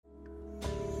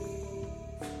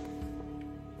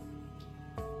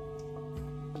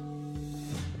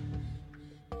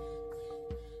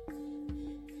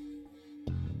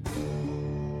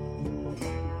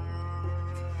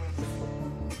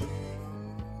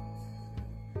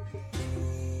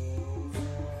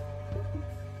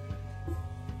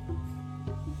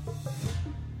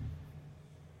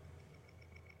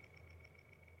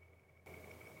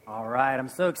All right, I'm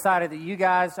so excited that you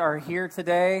guys are here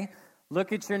today.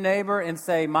 Look at your neighbor and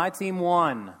say, my team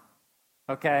won.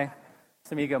 Okay?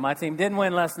 Some of you go, my team didn't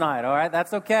win last night. All right,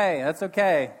 that's okay. That's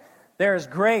okay. There is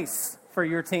grace for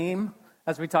your team,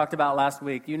 as we talked about last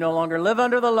week. You no longer live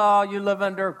under the law, you live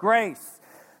under grace.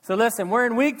 So listen, we're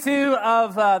in week 2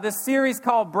 of this series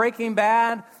called Breaking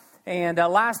Bad. And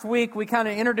last week, we kind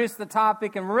of introduced the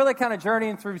topic, and we're really kind of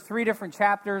journeying through 3 different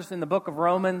chapters in the book of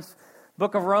Romans.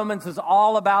 Book of Romans is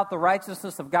all about the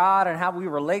righteousness of God and how we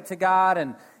relate to God.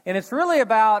 And it's really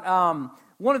about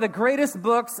one of the greatest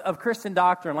books of Christian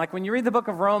doctrine. Like when you read the book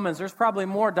of Romans, there's probably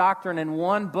more doctrine in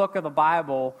one book of the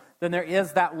Bible than there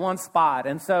is that one spot.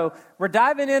 And so we're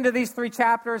diving into these 3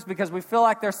 chapters because we feel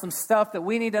like there's some stuff that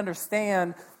we need to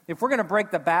understand if we're going to break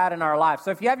the bad in our life.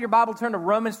 So if you have your Bible, turn to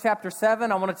Romans chapter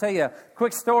 7. I want to tell you a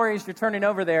quick story as you're turning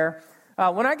over there.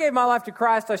 When I gave my life to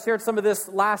Christ, I shared some of this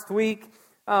last week.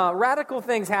 Radical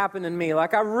things happened in me.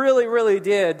 Like I really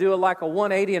did do a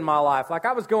 180 in my life. Like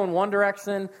I was going one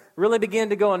direction, really began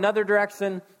to go another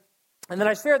direction. And then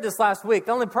I shared this last week.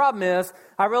 The only problem is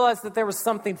I realized that there was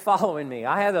something following me.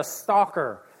 I had a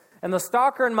stalker. And the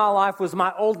stalker in my life was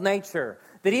my old nature.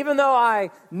 That even though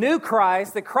I knew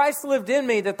Christ, that Christ lived in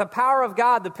me, that the power of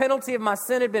God, the penalty of my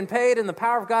sin had been paid and the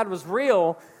power of God was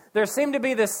real, there seemed to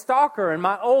be this stalker, and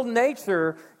my old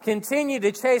nature continued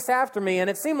to chase after me. And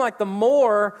it seemed like the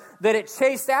more that it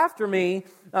chased after me,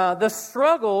 the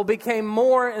struggle became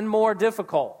more and more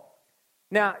difficult.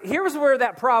 Now, here's where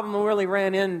that problem really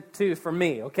ran into for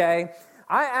me, okay?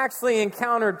 I actually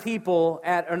encountered people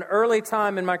at an early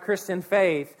time in my Christian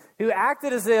faith who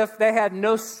acted as if they had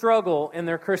no struggle in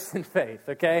their Christian faith,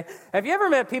 okay? Have you ever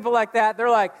met people like that?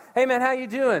 They're like, hey, man, how you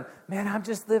doing? Man, I'm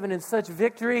just living in such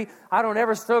victory. I don't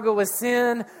ever struggle with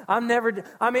sin. I've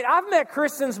met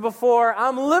Christians before.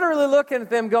 I'm literally looking at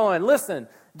them going, listen,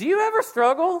 do you ever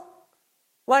struggle?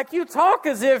 Like you talk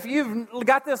as if you've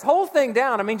got this whole thing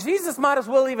down. I mean, Jesus might as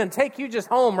well even take you just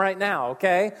home right now,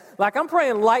 okay? Like I'm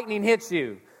praying lightning hits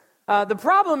you. The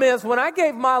problem is when I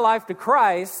gave my life to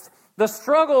Christ, the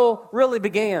struggle really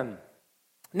began.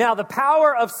 Now, the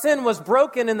power of sin was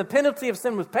broken and the penalty of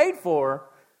sin was paid for,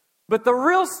 but the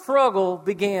real struggle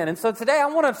began. And so today I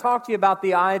want to talk to you about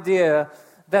the idea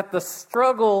that the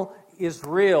struggle is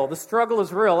real. The struggle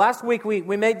is real. Last week we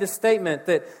made this statement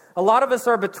that a lot of us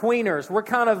are betweeners. We're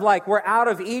kind of like we're out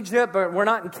of Egypt, but we're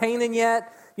not in Canaan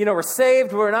yet. You know, we're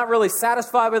saved. We're not really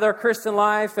satisfied with our Christian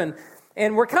life.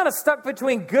 And we're kind of stuck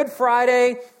between Good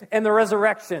Friday and the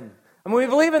resurrection. I mean, we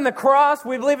believe in the cross,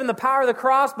 we believe in the power of the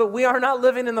cross, but we are not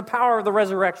living in the power of the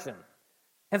resurrection.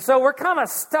 And so we're kind of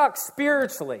stuck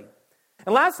spiritually.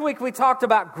 And last week we talked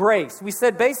about grace. We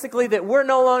said basically that we're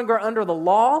no longer under the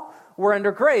law, we're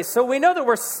under grace. So we know that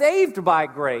we're saved by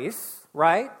grace,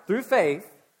 right? Through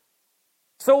faith.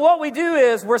 So what we do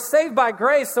is we're saved by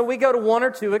grace, so we go to one or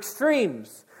two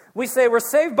extremes. We say we're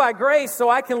saved by grace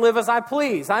so I can live as I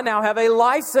please. I now have a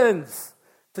license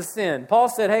to sin. Paul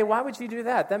said, hey, why would you do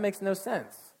that? That makes no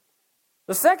sense.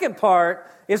 The second part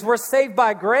is we're saved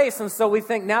by grace, and so we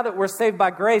think now that we're saved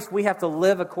by grace, we have to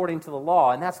live according to the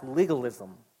law, and that's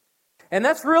legalism. And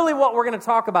that's really what we're going to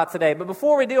talk about today. But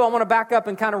before we do, I want to back up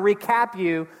and kind of recap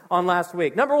you on last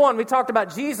week. Number 1, we talked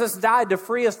about Jesus died to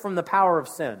free us from the power of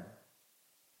sin.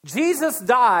 Jesus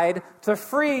died to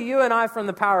free you and I from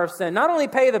the power of sin. Not only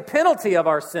pay the penalty of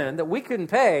our sin that we couldn't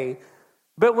pay,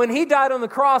 but when he died on the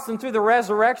cross and through the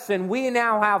resurrection, we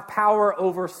now have power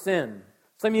over sin.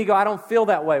 Some of you go, I don't feel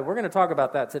that way. We're going to talk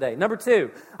about that today. Number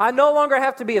 2, I no longer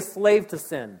have to be a slave to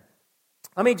sin.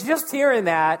 I mean, just hearing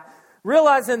that,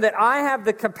 realizing that I have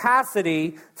the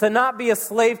capacity to not be a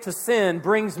slave to sin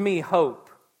brings me hope.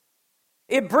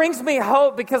 It brings me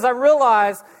hope because I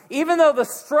realize even though the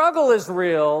struggle is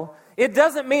real, it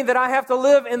doesn't mean that I have to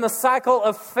live in the cycle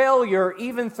of failure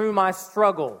even through my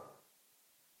struggle.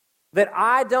 That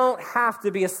I don't have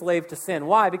to be a slave to sin.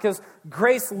 Why? Because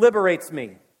grace liberates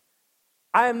me.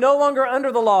 I am no longer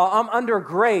under the law. I'm under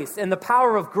grace. And the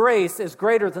power of grace is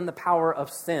greater than the power of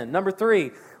sin. Number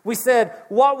 3, we said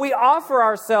what we offer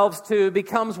ourselves to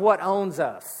becomes what owns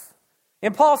us.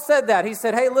 And Paul said that. He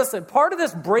said, hey, listen, part of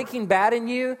this breaking bad in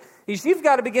you is you've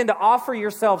got to begin to offer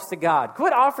yourselves to God.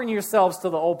 Quit offering yourselves to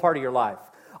the old part of your life.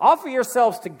 Offer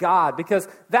yourselves to God because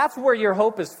that's where your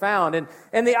hope is found.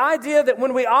 And the idea that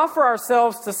when we offer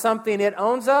ourselves to something, it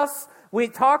owns us. We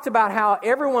talked about how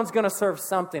everyone's going to serve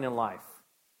something in life.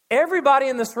 Everybody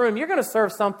in this room, you're going to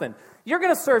serve something. You're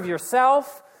going to serve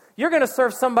yourself. You're going to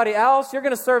serve somebody else. You're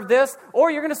going to serve this, or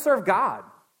you're going to serve God.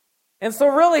 And so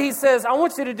really he says, I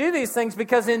want you to do these things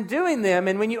because in doing them,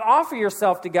 and when you offer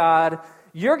yourself to God,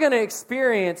 you're going to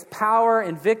experience power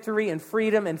and victory and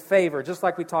freedom and favor, just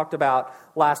like we talked about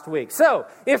last week. So,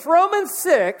 if Romans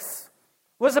 6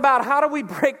 was about how do we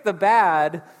break the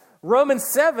bad, Romans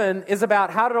 7 is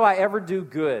about how do I ever do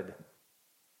good?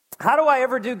 How do I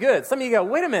ever do good? Some of you go,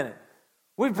 wait a minute.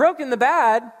 We've broken the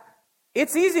bad.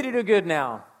 It's easy to do good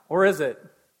now. Or is it?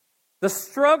 The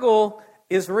struggle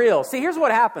is real. See, here's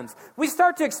what happens. We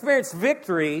start to experience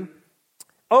victory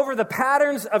over the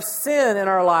patterns of sin in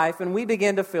our life, and we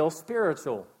begin to feel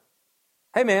spiritual.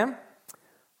 Hey, man,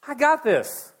 I got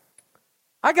this.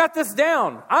 I got this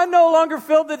down. I no longer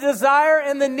feel the desire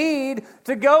and the need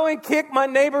to go and kick my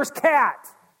neighbor's cat.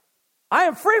 I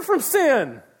am free from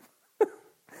sin.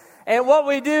 And what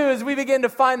we do is we begin to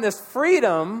find this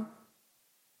freedom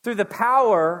through the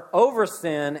power over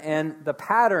sin and the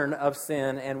pattern of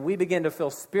sin, and we begin to feel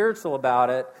spiritual about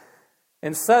it.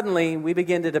 And suddenly, we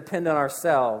begin to depend on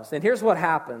ourselves. And here's what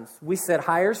happens. We set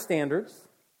higher standards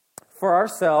for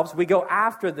ourselves. We go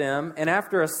after them. And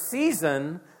after a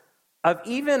season of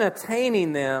even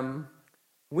attaining them,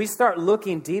 we start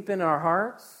looking deep in our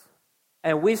hearts.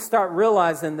 And we start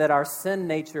realizing that our sin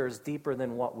nature is deeper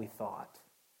than what we thought.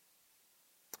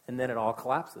 And then it all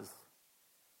collapses.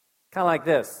 Kind of like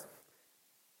this.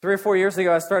 3 or 4 years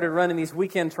ago, I started running these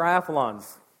weekend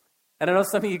triathlons. And I know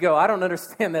some of you go, I don't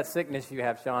understand that sickness you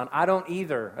have, Sean. I don't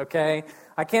either, okay?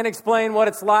 I can't explain what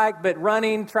it's like, but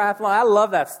running, triathlon, I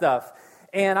love that stuff.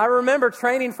 And I remember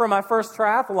training for my first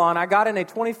triathlon. I got in a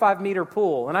 25-meter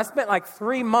pool, and I spent like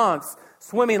 3 months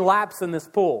swimming laps in this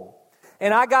pool.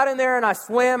 And I got in there, and I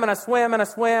swim, and I swim, and I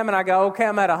swim, and I go, okay,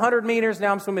 I'm at 100 meters.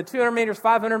 Now I'm swimming 200 meters,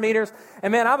 500 meters.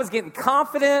 And man, I was getting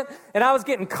confident, and I was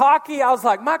getting cocky. I was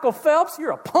like, Michael Phelps, you're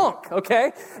a punk,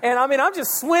 okay? And I mean, I'm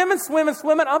just swimming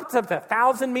up to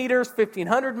 1,000 meters,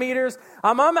 1,500 meters.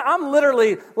 I'm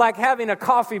literally like having a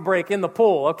coffee break in the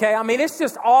pool, okay? I mean, it's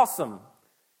just awesome.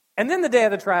 And then the day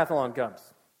of the triathlon comes.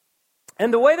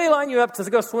 And the way they line you up to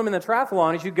go swim in the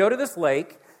triathlon is you go to this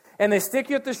lake, and they stick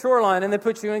you at the shoreline, and they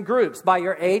put you in groups by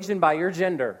your age and by your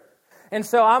gender. And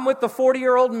so I'm with the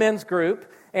 40-year-old men's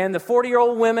group, and the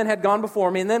 40-year-old women had gone before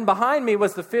me, and then behind me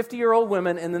was the 50-year-old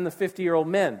women and then the 50-year-old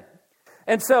men.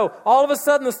 And so all of a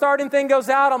sudden the starting thing goes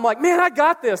out. I'm like, man, I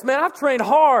got this. Man, I've trained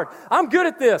hard. I'm good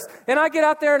at this. And I get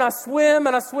out there, and I swim,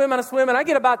 and I swim, and I swim, and I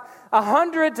get about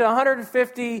 100 to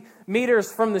 150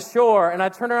 meters from the shore, and I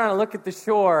turn around and look at the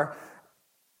shore,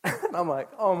 and I'm like,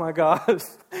 oh my gosh.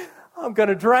 I'm going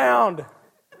to drown.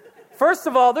 First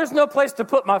of all, there's no place to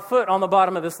put my foot on the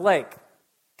bottom of this lake.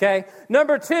 Okay?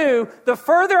 Number 2, the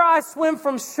further I swim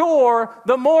from shore,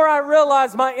 the more I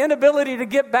realize my inability to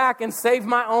get back and save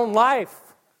my own life.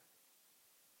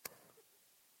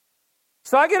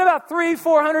 So I get about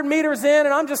 300-400 meters in,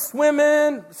 and I'm just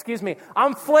swimming,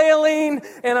 I'm flailing,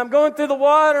 and I'm going through the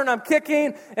water, and I'm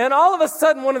kicking, and all of a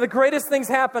sudden, one of the greatest things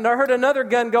happened. I heard another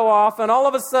gun go off, and all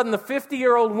of a sudden, the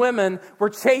 50-year-old women were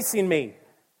chasing me.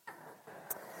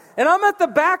 And I'm at the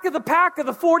back of the pack of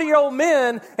the 40-year-old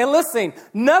men, and listen,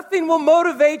 nothing will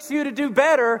motivate you to do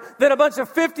better than a bunch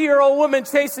of 50-year-old women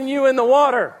chasing you in the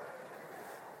water.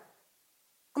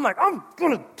 I'm like, I'm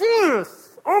going to do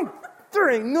this. There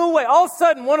ain't no way. All of a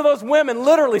sudden, one of those women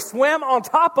literally swam on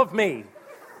top of me.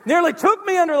 Nearly took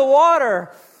me under the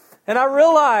water. And I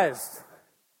realized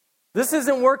this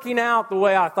isn't working out the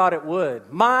way I thought it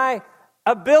would. My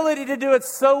ability to do it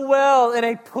so well in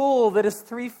a pool that is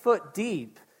 3 foot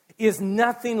deep is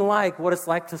nothing like what it's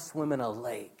like to swim in a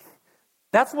lake.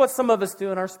 That's what some of us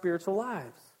do in our spiritual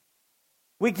lives.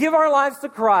 We give our lives to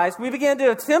Christ. We begin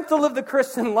to attempt to live the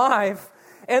Christian life.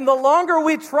 And the longer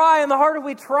we try and the harder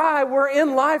we try, we're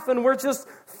in life and we're just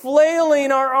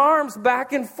flailing our arms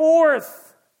back and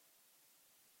forth.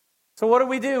 So what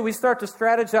do? We start to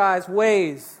strategize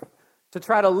ways to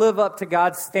try to live up to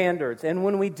God's standards. And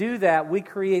when we do that, we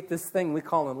create this thing we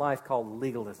call in life called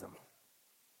legalism.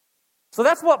 So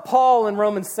that's what Paul in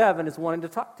Romans 7 is wanting to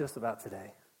talk to us about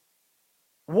today.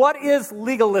 What is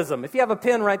legalism? If you have a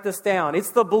pen, write this down.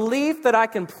 It's the belief that I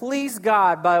can please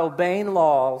God by obeying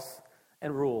laws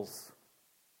and rules.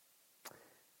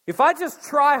 If I just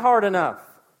try hard enough,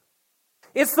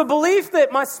 it's the belief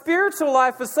that my spiritual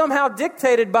life is somehow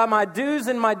dictated by my do's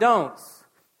and my don'ts.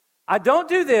 I don't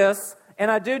do this, and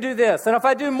I do this. And if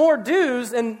I do more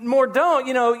do's and more don't,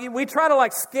 we try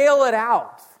to scale it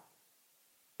out.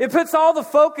 It puts all the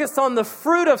focus on the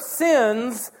fruit of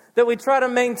sins that we try to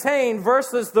maintain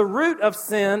versus the root of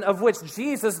sin of which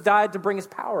Jesus died to bring his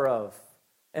power of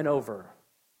and over.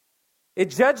 It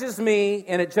judges me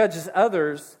and it judges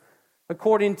others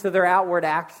according to their outward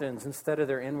actions instead of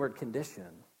their inward condition.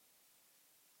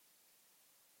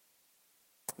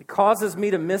 It causes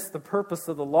me to miss the purpose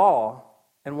of the law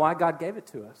and why God gave it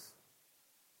to us.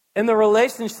 And the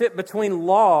relationship between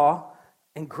law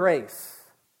and grace.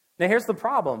 Now here's the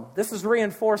problem. This is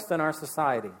reinforced in our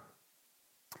society.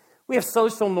 We have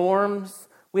social norms,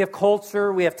 we have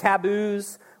culture, we have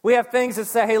taboos, we have things that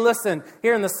say, hey, listen,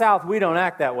 here in the South, we don't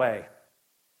act that way.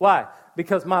 Why?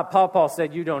 Because my pawpaw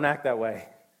said you don't act that way,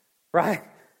 right?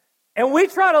 And we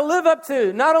try to live up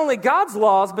to not only God's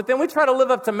laws, but then we try to live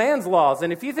up to man's laws.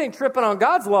 And if you think tripping on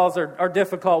God's laws are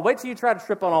difficult, wait till you try to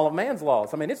trip on all of man's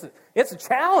laws. I mean, it's a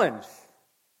challenge.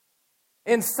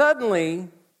 And suddenly,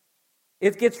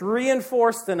 it gets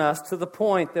reinforced in us to the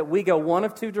point that we go one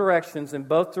of two directions, and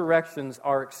both directions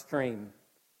are extreme.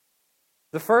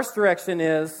 The first direction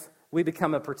is we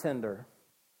become a pretender.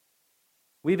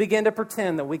 We begin to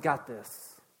pretend that we got this.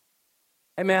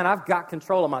 Hey, man, I've got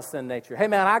control of my sin nature. Hey,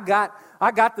 man, I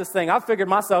got this thing. I figured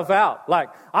myself out. Like,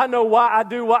 I know why I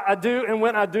do what I do and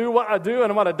when I do what I do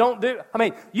and what I don't do. I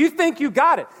mean, you think you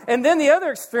got it. And then the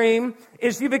other extreme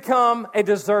is you become a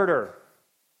deserter.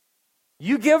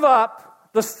 You give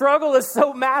up. The struggle is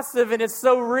so massive and it's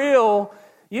so real.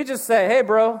 You just say, hey,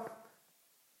 bro,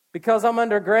 because I'm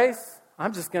under grace,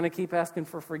 I'm just going to keep asking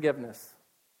for forgiveness.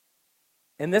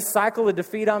 In this cycle of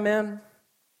defeat I'm in,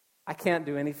 I can't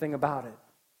do anything about it.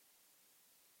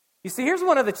 You see, here's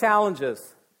one of the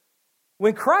challenges.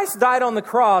 When Christ died on the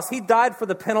cross, he died for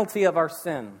the penalty of our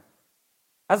sin.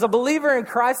 As a believer in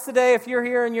Christ today, if you're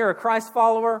here and you're a Christ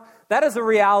follower, that is a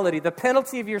reality. The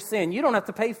penalty of your sin, you don't have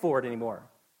to pay for it anymore.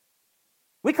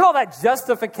 We call that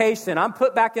justification. I'm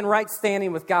put back in right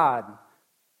standing with God.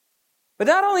 But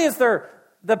not only is there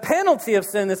the penalty of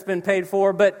sin that's been paid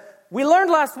for, but we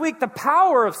learned last week the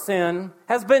power of sin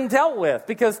has been dealt with,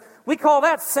 because we call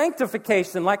that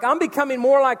sanctification. Like, I'm becoming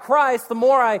more like Christ the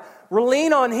more I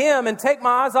lean on him and take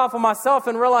my eyes off of myself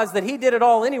and realize that he did it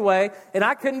all anyway and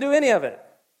I couldn't do any of it.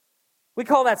 We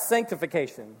call that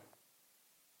sanctification.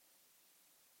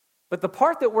 But the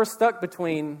part that we're stuck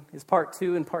between is part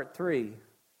 2 and part 3,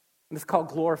 and it's called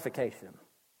glorification.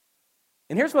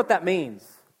 And here's what that means.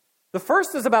 The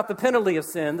first is about the penalty of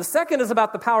sin. The second is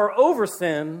about the power over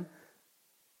sin.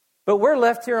 But we're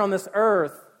left here on this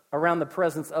earth around the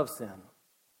presence of sin.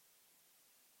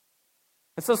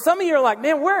 And so some of you are like,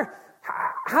 man,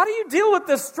 how do you deal with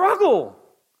this struggle?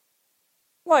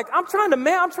 Like, I'm trying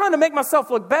to make myself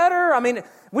look better. I mean,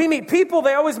 we meet people,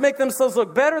 they always make themselves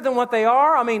look better than what they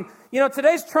are. I mean,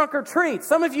 today's trunk or treat.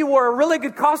 Some of you wore a really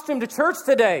good costume to church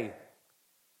today.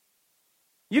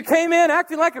 You came in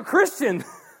acting like a Christian.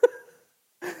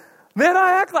 Man,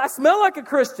 I smell like a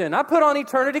Christian. I put on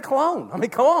eternity cologne. I mean,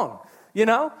 come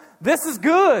on. This is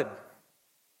good.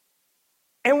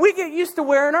 And we get used to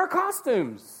wearing our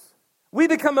costumes. We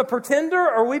become a pretender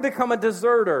or we become a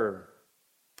deserter.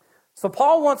 So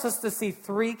Paul wants us to see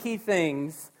 3 key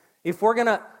things if we're going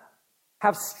to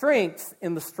have strength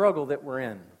in the struggle that we're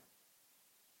in.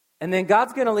 And then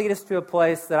God's going to lead us to a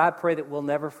place that I pray that we'll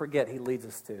never forget he leads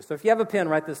us to. So if you have a pen,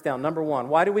 write this down. Number 1,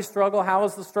 why do we struggle? How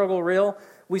is the struggle real?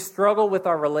 We struggle with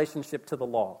our relationship to the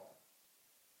law.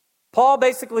 Paul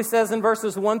basically says in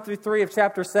verses 1 through 3 of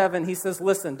chapter 7, he says,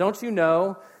 listen, don't you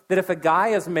know that if a guy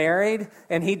is married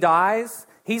and he dies,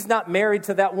 he's not married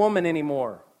to that woman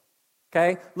anymore?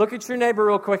 Okay? Look at your neighbor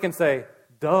real quick and say,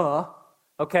 duh.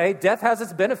 Okay? Death has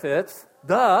its benefits.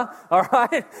 Duh. All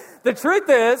right? The truth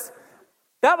is,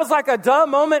 that was like a duh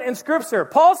moment in Scripture.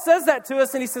 Paul says that to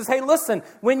us and he says, hey, listen,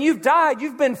 when you've died,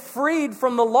 you've been freed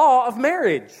from the law of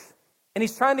marriage. And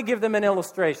he's trying to give them an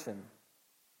illustration.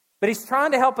 But he's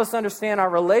trying to help us understand our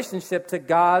relationship to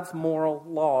God's moral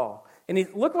law. And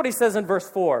look what he says in verse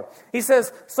 4. He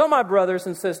says, so my brothers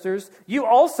and sisters, you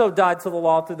also died to the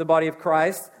law through the body of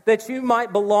Christ, that you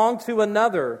might belong to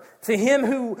another, to him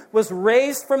who was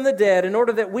raised from the dead, in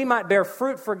order that we might bear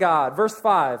fruit for God. Verse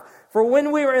 5. For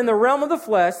when we were in the realm of the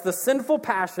flesh, the sinful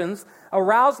passions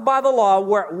aroused by the law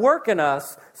were at work in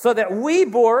us, so that we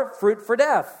bore fruit for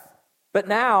death. But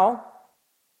now,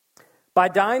 by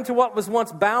dying to what was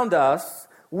once bound us,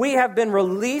 we have been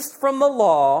released from the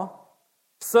law,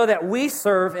 so that we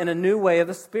serve in a new way of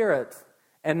the Spirit,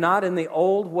 and not in the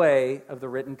old way of the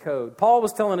written code. Paul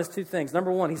was telling us 2 things.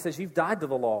 Number 1, he says, you've died to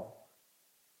the law.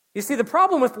 You see, the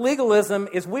problem with legalism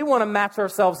is we want to match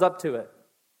ourselves up to it.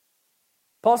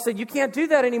 Paul said, you can't do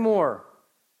that anymore.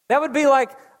 That would be like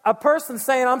a person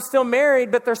saying, I'm still married,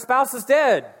 but their spouse is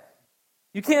dead.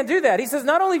 You can't do that. He says,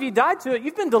 not only have you died to it,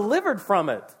 you've been delivered from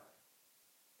it.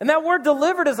 And that word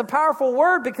delivered is a powerful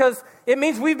word because it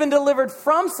means we've been delivered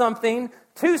from something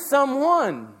to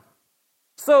someone.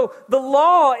 So the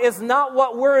law is not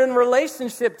what we're in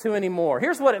relationship to anymore.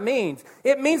 Here's what it means.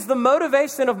 It means the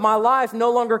motivation of my life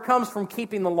no longer comes from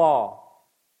keeping the law.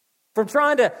 from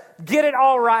trying to get it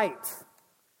all right.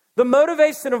 The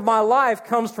motivation of my life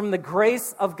comes from the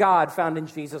grace of God found in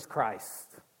Jesus Christ.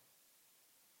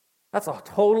 That's a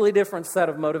totally different set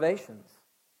of motivations.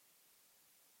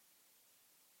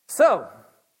 So,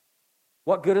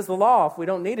 what good is the law if we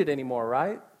don't need it anymore,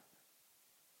 right?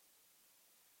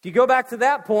 If you go back to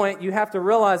that point, you have to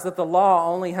realize that the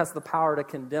law only has the power to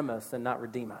condemn us and not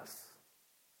redeem us.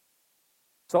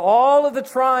 So all of the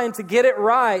trying to get it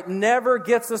right never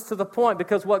gets us to the point,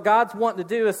 because what God's wanting to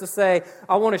do is to say,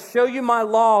 I want to show you my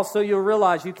law so you'll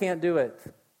realize you can't do it.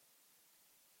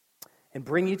 And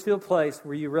bring you to a place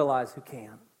where you realize who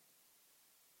can.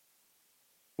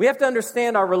 We have to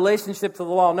understand our relationship to the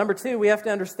law. Number two, we have to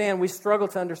understand we struggle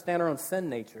to understand our own sin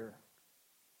nature.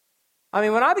 I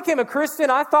mean, when I became a Christian,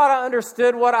 I thought I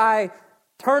understood what I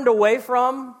turned away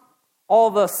from, all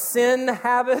the sin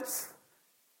habits.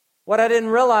 What I didn't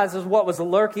realize is what was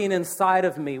lurking inside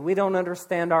of me. We don't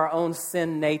understand our own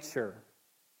sin nature.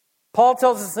 Paul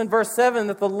tells us in verse 7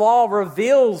 that the law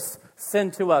reveals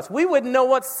sin to us. We wouldn't know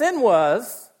what sin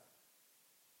was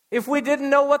if we didn't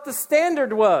know what the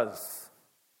standard was,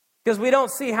 because we don't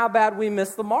see how bad we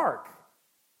missed the mark.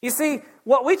 You see,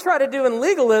 what we try to do in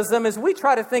legalism is we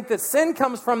try to think that sin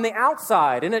comes from the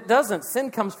outside, and it doesn't. Sin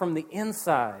comes from the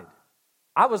inside.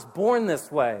 I was born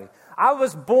this way. I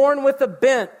was born with a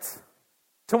bent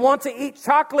to want to eat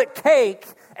chocolate cake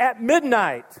at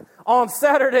midnight on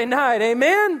Saturday night.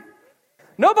 Amen?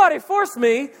 Nobody forced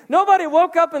me. Nobody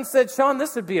woke up and said, Sean,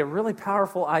 this would be a really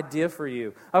powerful idea for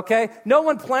you. Okay? No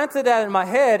one planted that in my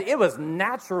head. It was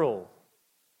natural.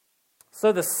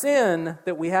 So the sin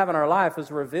that we have in our life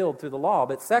is revealed through the law.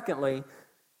 But secondly,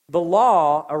 the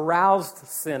law aroused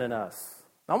sin in us.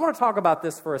 I want to talk about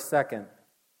this for a second.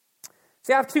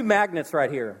 See, I have two magnets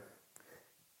right here.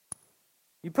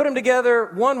 You put them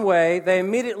together one way, they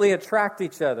immediately attract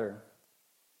each other.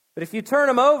 But if you turn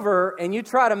them over and you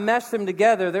try to mesh them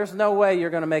together, there's no way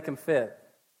you're going to make them fit.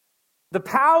 The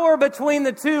power between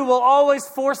the two will always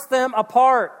force them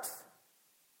apart.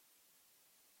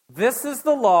 This is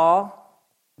the law.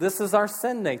 This is our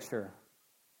sin nature.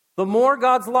 The more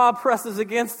God's law presses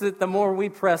against it, the more we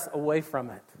press away from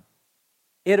it.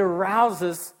 It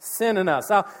arouses sin in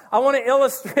us. I want to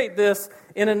illustrate this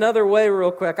in another way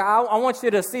real quick. I want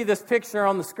you to see this picture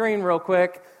on the screen real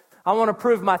quick. I want to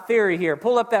prove my theory here.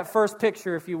 Pull up that first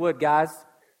picture if you would, guys.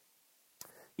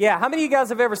 Yeah, how many of you guys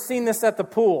have ever seen this at the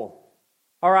pool?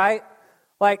 All right?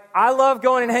 Like, I love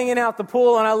going and hanging out at the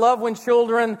pool, and I love when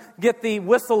children get the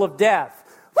whistle of death.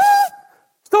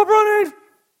 Stop running!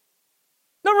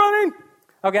 No running!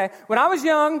 Okay, when I was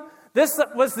young, this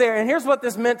was there, and here's what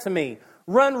this meant to me.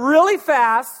 Run really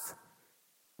fast,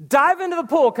 dive into the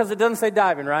pool, because it doesn't say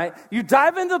diving, right? You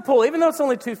dive into the pool, even though it's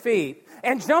only 2 feet,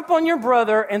 and jump on your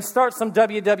brother and start some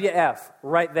WWF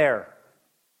right there.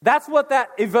 That's what that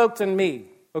evoked in me,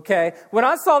 okay? When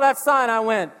I saw that sign, I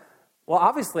went, well,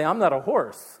 obviously I'm not a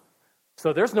horse,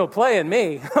 so there's no play in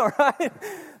me, all right?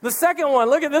 The second one,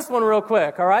 look at this one real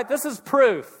quick, all right? This is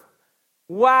proof.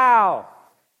 Wow.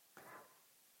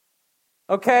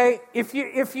 Okay, if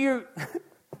you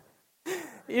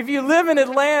if you live in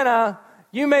Atlanta,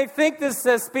 you may think this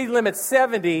says speed limit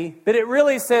 70, but it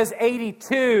really says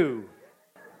 82.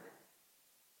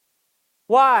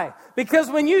 Why? Because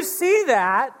when you see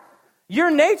that, your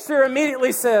nature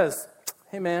immediately says,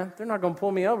 hey man, they're not going to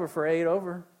pull me over for 8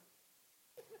 over.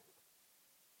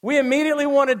 We immediately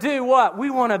want to do what? We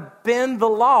want to bend the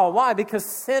law. Why? Because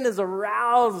sin is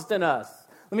aroused in us.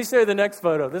 Let me show you the next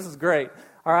photo. This is great.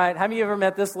 All right, have you ever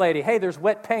met this lady? Hey, there's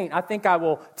wet paint. I think I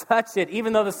will touch it,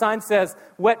 even though the sign says,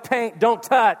 wet paint, don't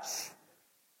touch.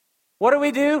 What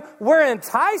do? We're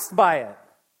enticed by it.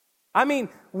 I mean,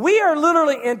 we are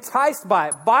literally enticed by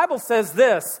it. Bible says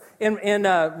this in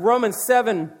Romans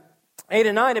 7, 8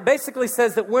 and 9. It basically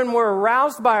says that when we're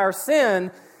aroused by our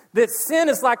sin, that sin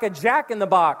is like a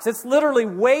jack-in-the-box. It's literally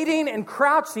waiting and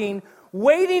crouching,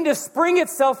 waiting to spring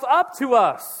itself up to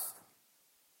us.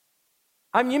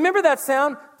 I mean, you remember that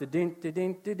sound? There's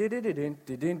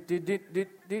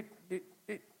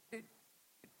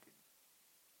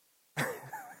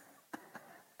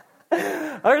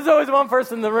always one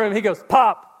person in the room. He goes,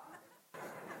 pop.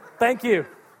 Thank you.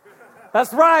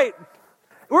 That's right.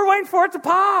 We're waiting for it to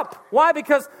pop. Why?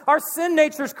 Because our sin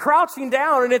nature is crouching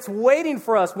down and it's waiting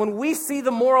for us. When we see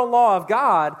the moral law of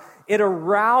God, it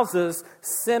arouses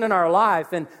sin in our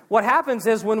life. And what happens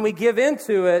is when we give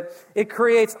into it, it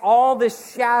creates all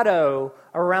this shadow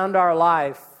around our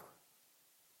life.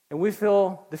 And we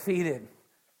feel defeated.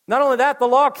 Not only that, the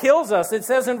law kills us. It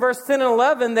says in verse 10 and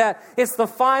 11 that it's the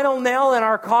final nail in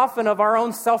our coffin of our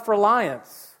own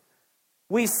self-reliance.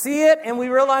 We see it and we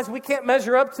realize we can't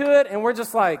measure up to it, and we're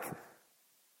just like,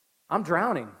 I'm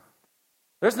drowning.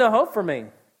 There's no hope for me.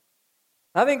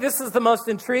 I think this is the most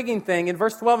intriguing thing. In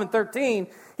verse 12 and 13,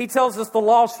 he tells us the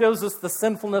law shows us the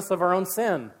sinfulness of our own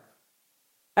sin.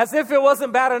 As if it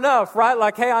wasn't bad enough, right?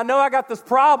 Like, hey, I know I got this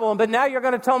problem, but now you're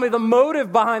going to tell me the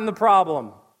motive behind the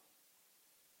problem.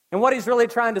 And what he's really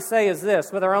trying to say is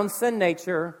this: with our own sin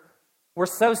nature, we're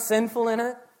so sinful in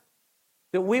it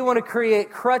that we want to create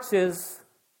crutches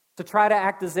to try to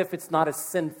act as if it's not as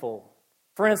sinful.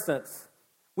 For instance,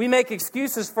 we make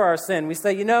excuses for our sin. We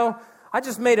say, I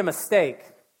just made a mistake.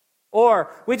 Or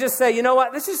we just say, you know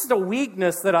what, this is just a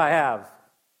weakness that I have.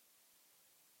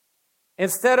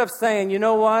 Instead of saying, you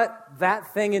know what,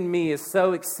 that thing in me is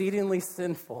so exceedingly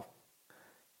sinful.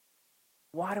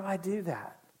 Why do I do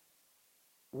that?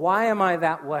 Why am I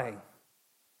that way?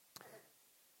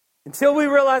 Until we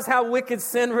realize how wicked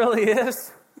sin really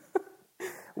is,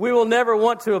 we will never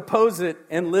want to oppose it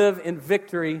and live in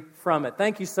victory from it.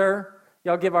 Thank you, sir.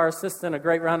 Y'all give our assistant a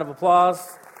great round of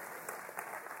applause.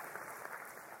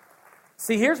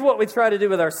 See, here's what we try to do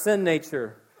with our sin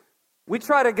nature. We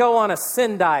try to go on a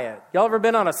sin diet. Y'all ever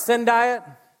been on a sin diet?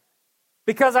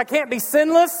 Because I can't be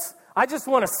sinless, I just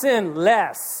want to sin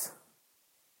less.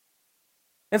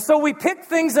 And so we pick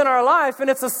things in our life, and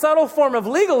it's a subtle form of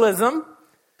legalism,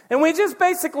 and we just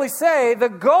basically say the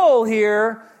goal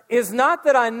here is not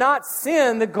that I not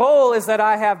sin, the goal is that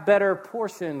I have better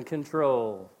portion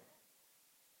control.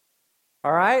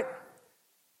 All right?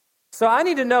 So I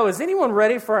need to know, is anyone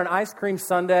ready for an ice cream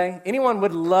sundae? Anyone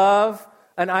would love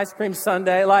an ice cream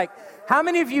sundae? Like, how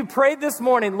many of you prayed this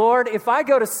morning, Lord, if I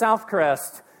go to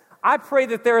Southcrest, I pray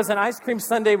that there is an ice cream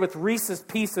sundae with Reese's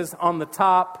Pieces on the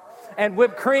top and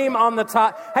whipped cream on the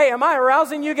top. Hey, am I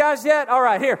arousing you guys yet? All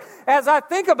right, here. As I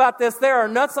think about this, there are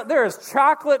nuts, there is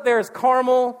chocolate, there is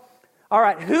caramel. All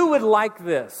right, who would like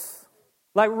this?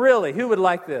 Like, really, who would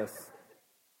like this?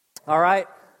 All right,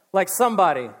 like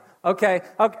somebody. Okay.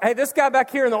 Hey, this guy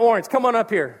back here in the orange, come on up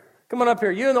here. Come on up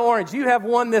here. You in the orange, you have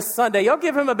won this Sunday. Y'all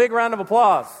give him a big round of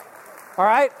applause. All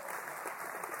right?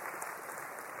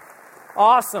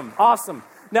 Awesome.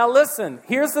 Now listen,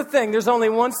 here's the thing. There's only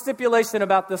one stipulation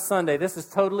about this Sunday. This is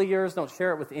totally yours. Don't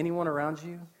share it with anyone around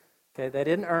you. Okay, they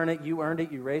didn't earn it. You earned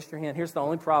it. You raised your hand. Here's the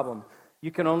only problem.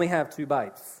 You can only have 2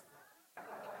 bites.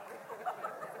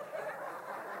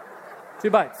 2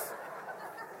 bites.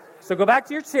 So go back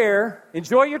to your chair.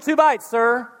 Enjoy your 2 bites,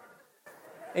 sir.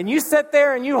 And you sit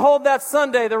there and you hold that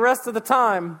sundae the rest of the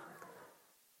time.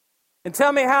 And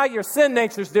tell me how your sin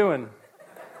nature's doing.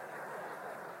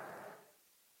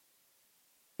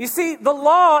 You see, the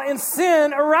law and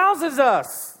sin arouses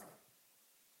us.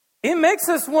 It makes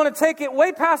us want to take it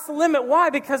way past the limit.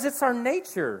 Why? Because it's our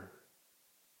nature.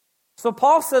 So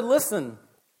Paul said, listen,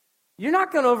 you're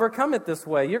not going to overcome it this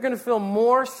way. You're going to feel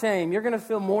more shame. You're going to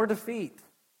feel more defeat.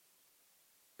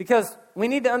 Because we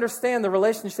need to understand the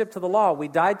relationship to the law. We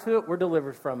died to it, we're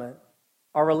delivered from it.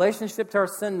 Our relationship to our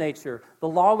sin nature. The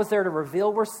law was there to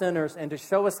reveal we're sinners and to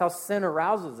show us how sin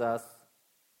arouses us.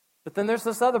 But then there's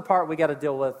this other part we got to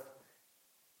deal with.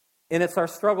 And it's our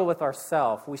struggle with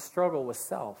ourself. We struggle with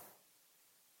self.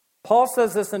 Paul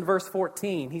says this in verse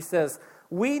 14. He says,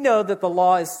 we know that the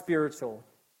law is spiritual,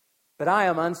 but I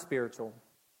am unspiritual.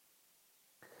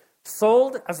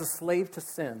 Sold as a slave to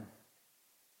sin.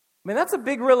 I mean, that's a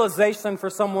big realization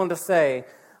for someone to say,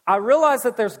 I realize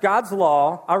that there's God's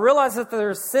law. I realize that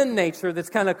there's sin nature that's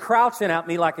kind of crouching at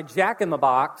me like a jack in the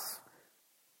box.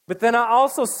 But then I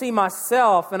also see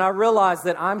myself and I realize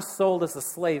that I'm sold as a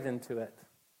slave into it.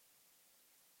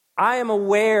 I am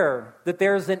aware that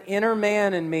there's an inner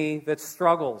man in me that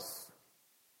struggles.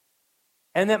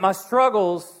 And that my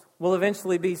struggles will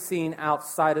eventually be seen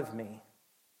outside of me.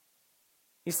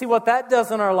 You see, what that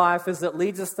does in our life is it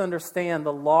leads us to understand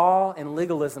the law and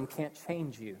legalism can't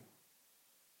change you.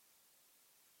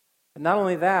 And not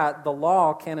only that, the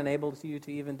law can't enable you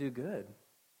to even do good.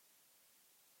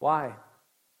 Why?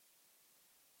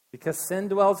 Because sin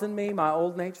dwells in me, my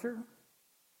old nature.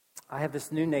 I have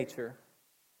this new nature.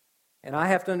 And I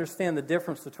have to understand the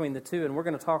difference between the two. And we're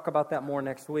going to talk about that more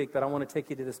next week. But I want to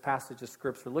take you to this passage of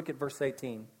Scripture. Look at verse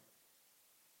 18.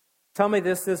 Tell me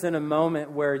this isn't a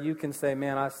moment where you can say,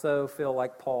 man, I so feel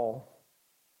like Paul.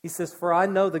 He says, for I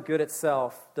know the good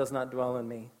itself does not dwell in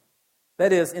me.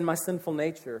 That is, in my sinful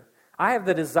nature. I have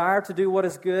the desire to do what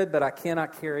is good, but I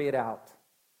cannot carry it out.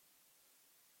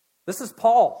 This is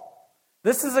Paul.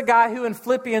 This is a guy who in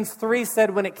Philippians 3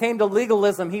 said when it came to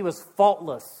legalism, he was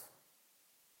faultless.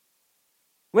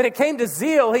 When it came to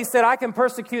zeal, he said, I can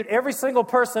persecute every single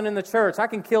person in the church. I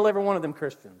can kill every one of them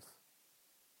Christians.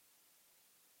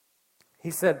 He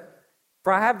said,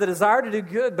 For I have the desire to do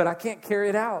good, but I can't carry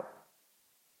it out.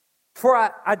 For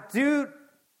I do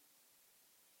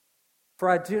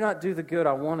not do the good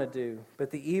I want to do,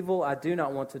 but the evil I do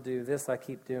not want to do, this I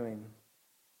keep doing.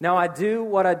 Now I do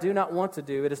what I do not want to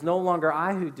do. It is no longer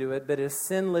I who do it, but it is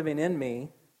sin living in me.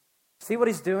 See what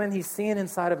he's doing? He's seeing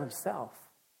inside of himself.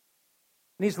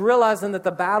 And he's realizing that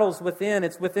the battle's within.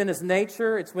 It's within his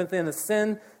nature, it's within the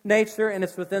sin nature, and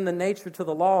it's within the nature to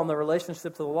the law and the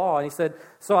relationship to the law. And he said,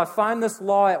 so I find this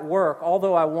law at work.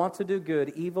 Although I want to do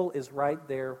good, evil is right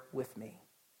there with me.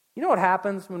 You know what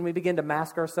happens when we begin to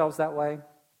mask ourselves that way?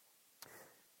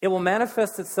 It will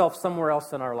manifest itself somewhere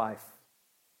else in our life.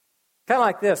 Kind of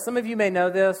like this. Some of you may know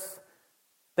this.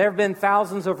 There have been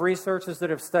thousands of researchers that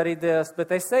have studied this, but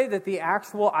they say that the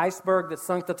actual iceberg that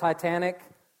sunk the Titanic,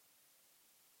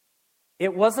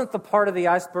 it wasn't the part of the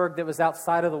iceberg that was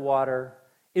outside of the water.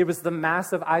 It was the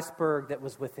massive iceberg that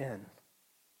was within.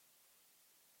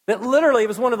 That literally, it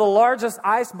was one of the largest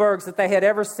icebergs that they had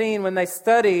ever seen when they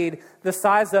studied the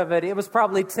size of it. It was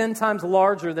probably 10 times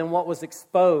larger than what was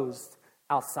exposed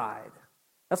outside.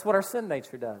 That's what our sin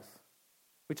nature does.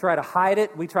 We try to hide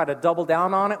it. We try to double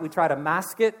down on it. We try to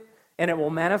mask it, and it will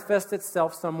manifest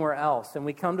itself somewhere else. And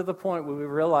we come to the point where we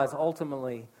realize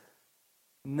ultimately,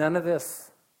 none of this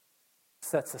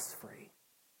sets us free.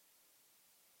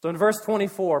 So in verse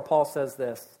 24, Paul says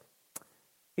this.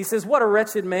 He says, what a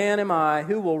wretched man am I,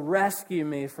 who will rescue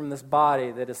me from this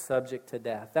body that is subject to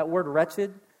death. That word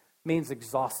wretched means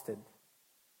exhausted.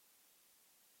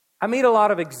 I meet a lot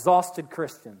of exhausted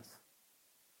Christians.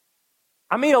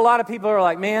 I meet a lot of people who are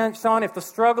like, man, Sean, if the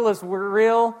struggle is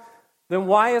real, then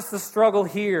why is the struggle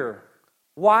here?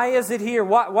 Why is it here?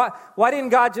 Why didn't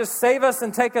God just save us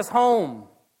and take us home?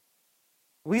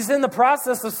 He's in the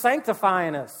process of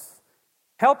sanctifying us,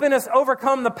 helping us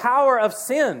overcome the power of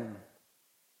sin.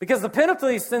 Because the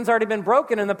penalty of sin's already been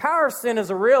broken and the power of sin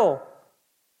is real.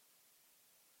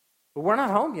 But we're not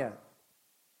home yet.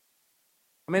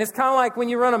 I mean, it's kind of like when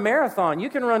you run a marathon. You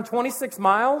can run 26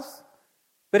 miles,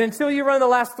 but until you run the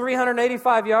last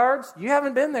 385 yards, you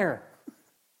haven't been there.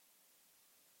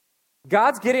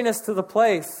 God's getting us to the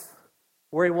place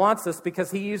where he wants us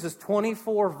because he uses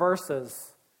 24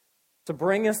 verses to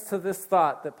bring us to this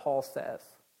thought that Paul says.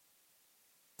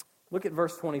 Look at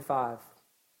verse 25.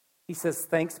 He says,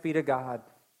 thanks be to God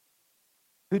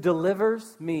who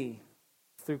delivers me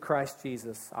through Christ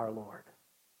Jesus our Lord.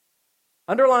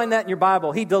 Underline that in your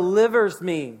Bible. He delivers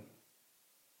me.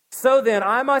 So then,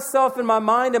 I myself in my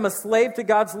mind am a slave to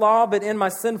God's law, but in my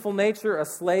sinful nature, a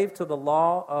slave to the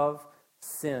law of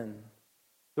sin.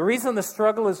 The reason the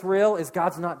struggle is real is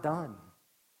God's not done.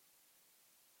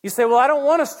 You say, well, I don't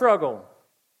want to struggle.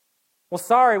 Well,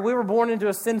 sorry, we were born into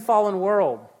a sin-fallen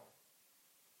world.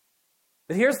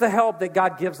 But here's the help that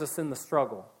God gives us in the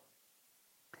struggle.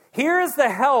 Here is the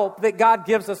help that God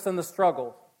gives us in the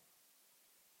struggle.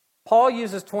 Paul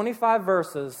uses 25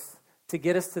 verses to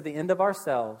get us to the end of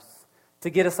ourselves, to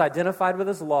get us identified with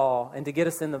his law, and to get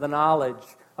us into the knowledge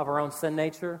of our own sin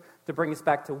nature, to bring us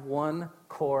back to one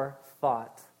core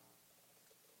thought.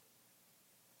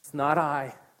 It's not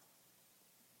I,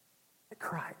 but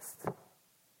Christ. I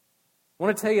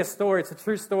want to tell you a story. It's a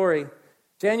true story.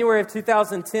 January of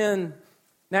 2010,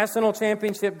 National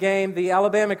Championship game, the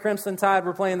Alabama Crimson Tide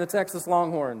were playing the Texas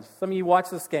Longhorns. Some of you watch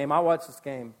this game. I watched this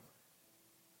game.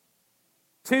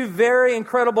 Two very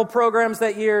incredible programs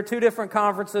that year, two different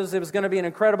conferences. It was going to be an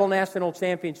incredible national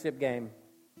championship game.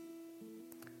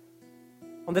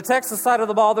 On the Texas side of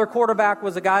the ball, their quarterback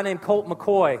was a guy named Colt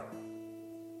McCoy.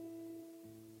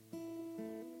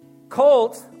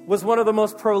 Colt was one of the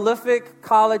most prolific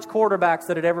college quarterbacks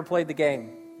that had ever played the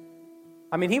game.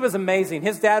 I mean, he was amazing.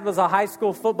 His dad was a high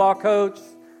school football coach.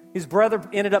 His brother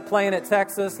ended up playing at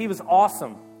Texas. He was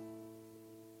awesome.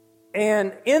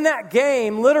 And in that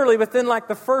game, literally within like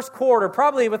the first quarter,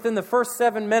 probably within the first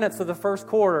 7 minutes of the first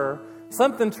quarter,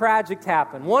 something tragic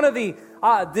happened. One of the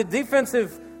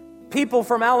defensive people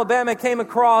from Alabama came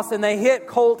across and they hit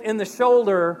Colt in the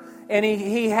shoulder, and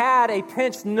he had a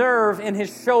pinched nerve in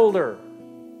his shoulder.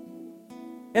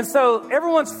 And so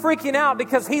everyone's freaking out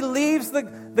because he leaves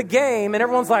the game, and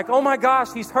everyone's like, oh my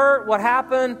gosh, he's hurt. What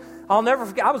happened? I'll never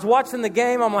forget. I was watching the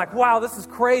game. I'm like, wow, this is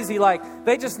crazy. Like,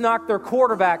 they just knocked their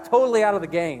quarterback totally out of the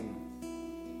game.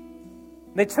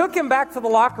 They took him back to the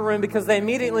locker room because they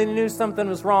immediately knew something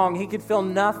was wrong. He could feel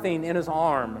nothing in his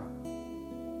arm.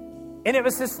 And it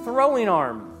was his throwing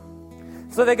arm.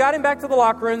 So they got him back to the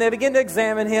locker room. They began to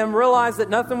examine him, realized that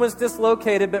nothing was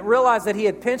dislocated, but realized that he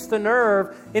had pinched a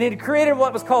nerve and he'd created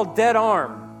what was called dead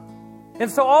arm. And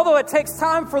so although it takes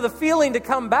time for the feeling to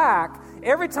come back,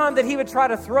 every time that he would try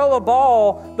to throw a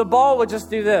ball, the ball would just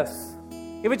do this.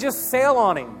 It would just sail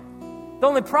on him. The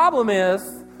only problem is,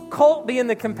 Colt being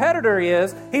the competitor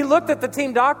he looked at the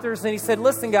team doctors and he said,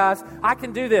 listen guys, I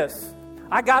can do this.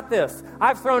 I got this.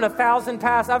 I've thrown 1,000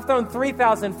 passes. I've thrown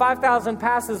 3,000, 5,000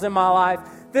 passes in my life.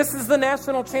 This is the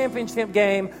national championship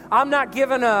game. I'm not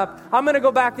giving up. I'm going to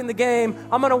go back in the game.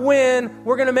 I'm going to win.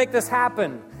 We're going to make this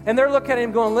happen. And they're looking at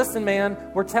him going, listen, man,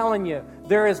 we're telling you,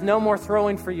 there is no more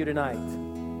throwing for you tonight.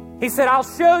 He said, I'll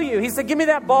show you. He said, give me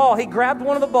that ball. He grabbed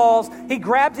one of the balls. He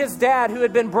grabbed his dad, who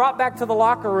had been brought back to the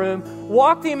locker room,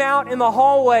 walked him out in the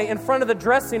hallway in front of the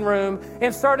dressing room,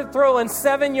 and started throwing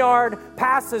 7-yard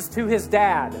passes to his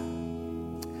dad.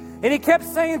 And he kept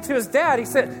saying to his dad, he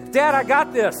said, Dad, I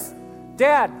got this.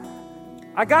 Dad,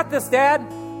 I got this, Dad.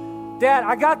 Dad,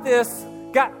 I got this.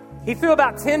 He threw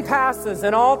about 10 passes,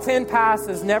 and all 10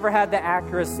 passes never had the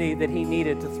accuracy that he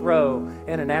needed to throw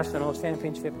in a national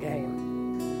championship game.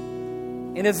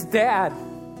 And his dad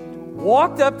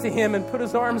walked up to him and put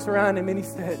his arms around him, and he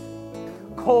said,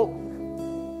 Colt,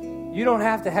 you don't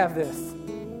have to have this.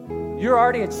 You're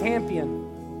already a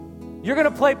champion. You're going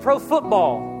to play pro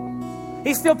football.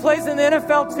 He still plays in the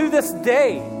NFL to this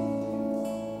day.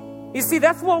 You see,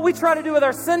 that's what we try to do with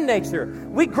our sin nature.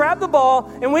 We grab the ball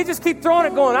and we just keep throwing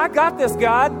it going, I got this,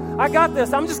 God. I got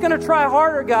this. I'm just going to try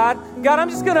harder, God. God, I'm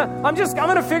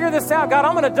going to figure this out. God,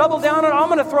 I'm going to double down on it. I'm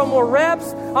going to throw more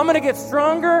reps. I'm going to get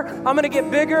stronger. I'm going to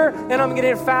get bigger, and I'm going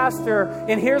to get faster.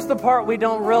 And here's the part we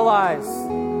don't realize.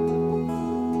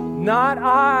 Not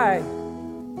I,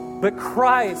 but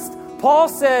Christ. Paul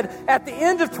said at the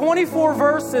end of 24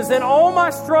 verses, in all my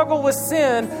struggle with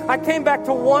sin, I came back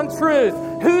to one truth.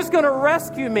 Who's going to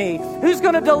rescue me? Who's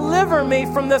going to deliver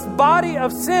me from this body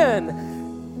of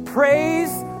sin?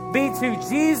 Praise be to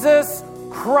Jesus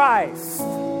Christ.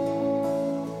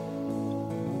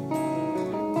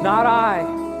 Not I,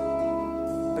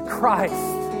 but Christ.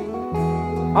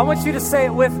 I want you to say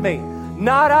it with me.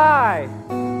 Not I,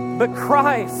 but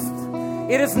Christ.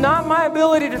 It is not my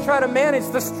ability to try to manage.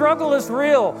 The struggle is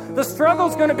real. The struggle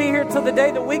is going to be here till the day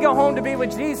that we go home to be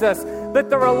with Jesus. But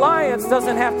the reliance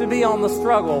doesn't have to be on the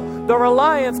struggle. The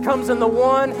reliance comes in the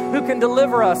one who can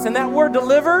deliver us. And that word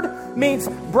delivered means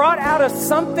brought out of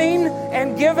something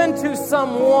and given to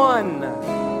someone.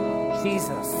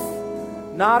 Jesus.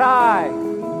 Not I,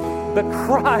 but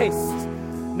Christ.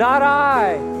 Not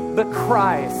I, but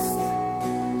Christ.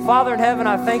 Father in heaven,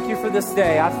 I thank you for this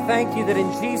day. I thank you that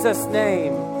in Jesus'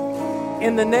 name,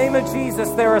 in the name of Jesus,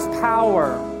 there is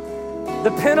power. The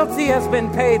penalty has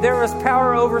been paid. There is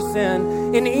power over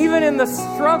sin. And even in the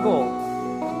struggle,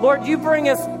 Lord, you bring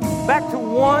us back to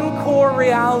one core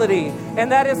reality,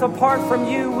 and that is apart from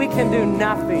you, we can do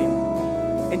nothing.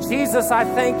 And Jesus, I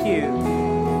thank you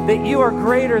that you are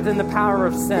greater than the power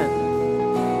of sin.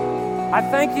 I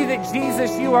thank you that,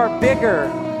 Jesus, you are bigger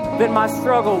than my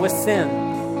struggle with sin.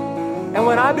 And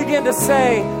when I begin to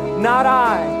say, not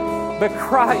I, but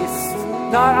Christ,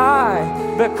 not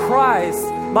I, but Christ,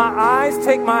 my eyes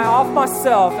take off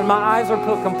myself and my eyes are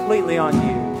put completely on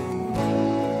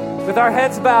you. With our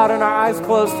heads bowed and our eyes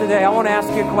closed today, I want to ask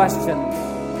you a question.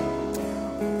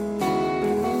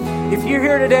 If you're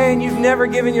here today and you've never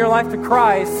given your life to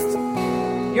Christ,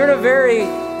 you're in a very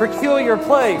peculiar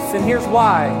place, and here's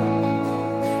why.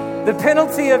 The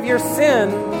penalty of your sin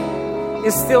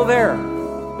is still there.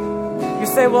 You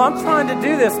say, well, I'm trying to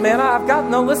do this, man.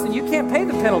 Listen, you can't pay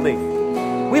the penalty.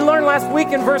 We learned last week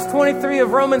in verse 23 of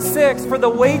Romans 6, for the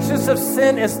wages of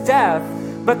sin is death,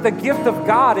 but the gift of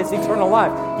God is eternal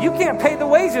life. You can't pay the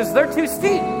wages. They're too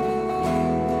steep.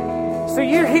 So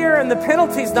you're here and the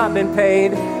penalty's not been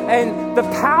paid, and the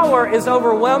power is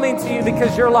overwhelming to you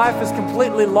because your life is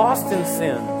completely lost in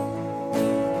sin.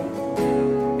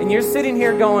 And you're sitting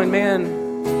here going,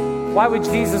 man, why would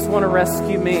Jesus want to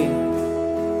rescue me?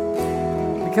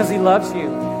 Because he loves you.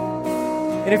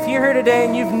 And if you're here today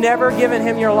and you've never given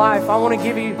him your life, I want to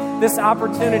give you this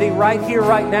opportunity right here,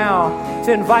 right now,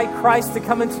 to invite Christ to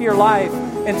come into your life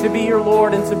and to be your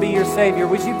Lord and to be your Savior.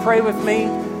 Would you pray with me?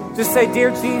 Just say,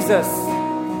 dear Jesus,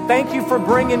 thank you for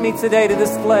bringing me today to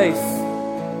this place.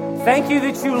 Thank you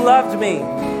that you loved me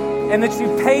and that you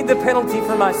paid the penalty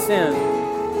for my sin.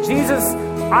 Jesus,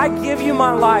 I give you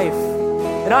my life,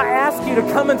 and I ask you to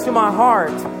come into my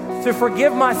heart to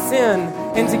forgive my sin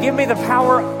and to give me the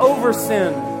power over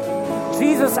sin.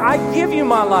 Jesus, I give you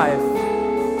my life,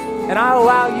 and I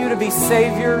allow you to be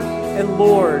Savior and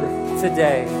Lord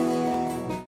today.